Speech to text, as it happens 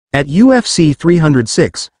At UFC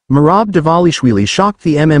 306, Merab Dvalishvili shocked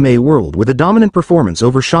the MMA world with a dominant performance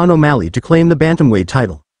over Sean O'Malley to claim the bantamweight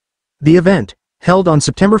title. The event, held on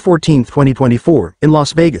September 14, 2024, in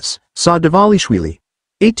Las Vegas, saw Dvalishvili,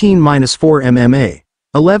 18-4 MMA,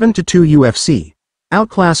 11-2 UFC,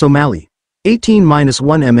 outclass O'Malley, 18-1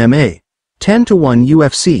 MMA, 10-1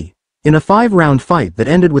 UFC, in a 5-round fight that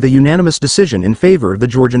ended with a unanimous decision in favor of the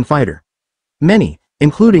Georgian fighter. Many,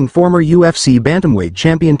 including former UFC bantamweight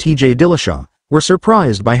champion Dillashaw, were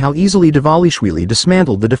surprised by how easily Dvalishvili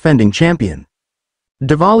dismantled the defending champion.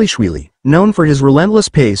 Dvalishvili, known for his relentless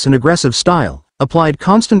pace and aggressive style, applied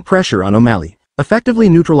constant pressure on O'Malley, effectively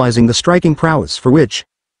neutralizing the striking prowess for which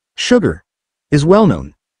Sugar is well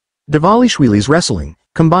known. Dvalishvili's wrestling,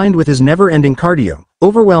 combined with his never-ending cardio,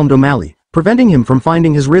 overwhelmed O'Malley, preventing him from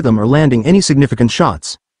finding his rhythm or landing any significant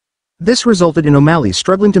shots. This resulted in O'Malley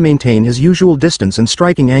struggling to maintain his usual distance and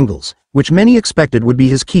striking angles, which many expected would be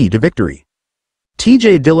his key to victory.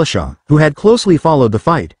 Dillashaw, who had closely followed the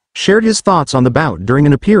fight, shared his thoughts on the bout during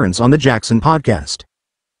an appearance on the Jackson podcast.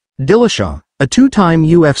 Dillashaw, a 2-time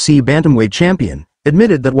UFC bantamweight champion,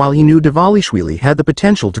 admitted that while he knew Dvalishvili had the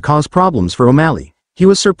potential to cause problems for O'Malley, he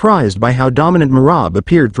was surprised by how dominant Merab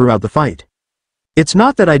appeared throughout the fight. "It's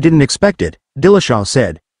not that I didn't expect it," Dillashaw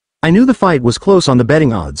said. "I knew the fight was close on the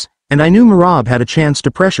betting odds, and I knew Merab had a chance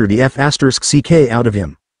to pressure the F***ck out of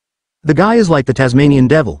him. The guy is like the Tasmanian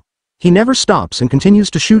devil. He never stops and continues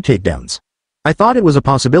to shoot takedowns. I thought it was a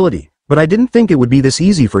possibility, but I didn't think it would be this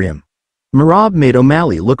easy for him." Merab made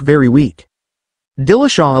O'Malley look very weak.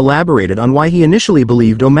 Dillashaw elaborated on why he initially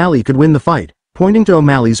believed O'Malley could win the fight, pointing to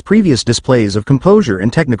O'Malley's previous displays of composure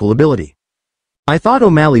and technical ability. "I thought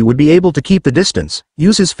O'Malley would be able to keep the distance,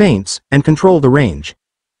 use his feints, and control the range.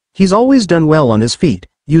 He's always done well on his feet,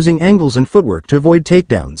 using angles and footwork to avoid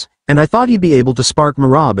takedowns, and I thought he'd be able to spark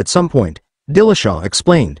Merab at some point," Dillashaw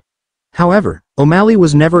explained. However, O'Malley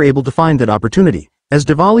was never able to find that opportunity, as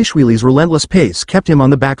Dvalishvili's relentless pace kept him on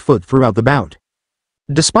the back foot throughout the bout.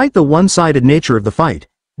 Despite the one-sided nature of the fight,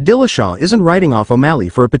 Dillashaw isn't writing off O'Malley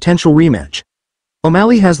for a potential rematch.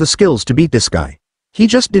 "O'Malley has the skills to beat this guy. He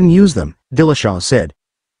just didn't use them," Dillashaw said.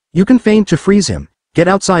 "You can feint to freeze him, get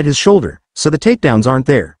outside his shoulder, so the takedowns aren't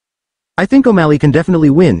there. I think O'Malley can definitely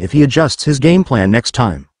win if he adjusts his game plan next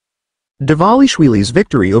time." Dvalishvili's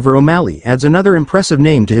victory over O'Malley adds another impressive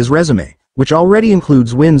name to his resume, which already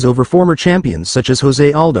includes wins over former champions such as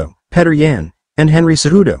Jose Aldo, Petr Yan, and Henry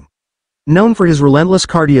Cejudo. Known for his relentless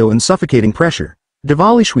cardio and suffocating pressure,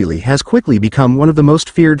 Dvalishvili has quickly become one of the most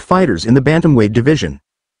feared fighters in the bantamweight division.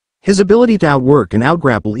 His ability to outwork and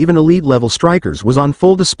outgrapple even elite-level strikers was on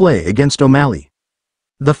full display against O'Malley.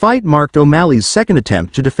 The fight marked O'Malley's second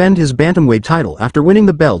attempt to defend his bantamweight title after winning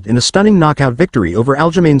the belt in a stunning knockout victory over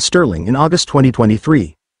Aljamain Sterling in August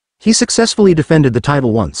 2023. He successfully defended the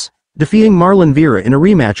title once, defeating Marlon Vera in a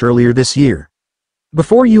rematch earlier this year.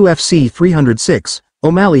 Before UFC 306,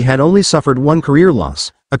 O'Malley had only suffered one career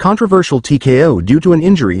loss, a controversial TKO due to an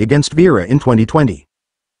injury against Vera in 2020.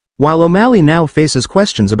 While O'Malley now faces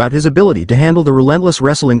questions about his ability to handle the relentless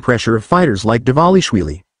wrestling pressure of fighters like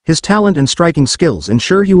Dvalishvili, his talent and striking skills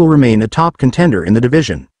ensure he will remain a top contender in the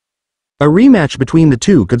division. A rematch between the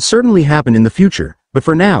two could certainly happen in the future, but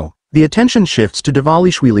for now, the attention shifts to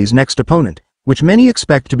Dvalishvili's next opponent, which many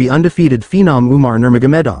expect to be undefeated phenom Umar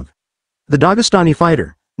Nurmagomedov. The Dagestani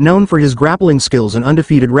fighter, known for his grappling skills and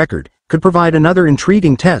undefeated record, could provide another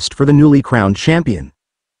intriguing test for the newly crowned champion.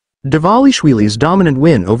 Dvalishvili's dominant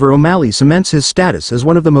win over O'Malley cements his status as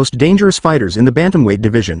one of the most dangerous fighters in the bantamweight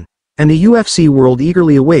division, and the UFC world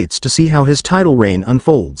eagerly awaits to see how his title reign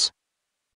unfolds.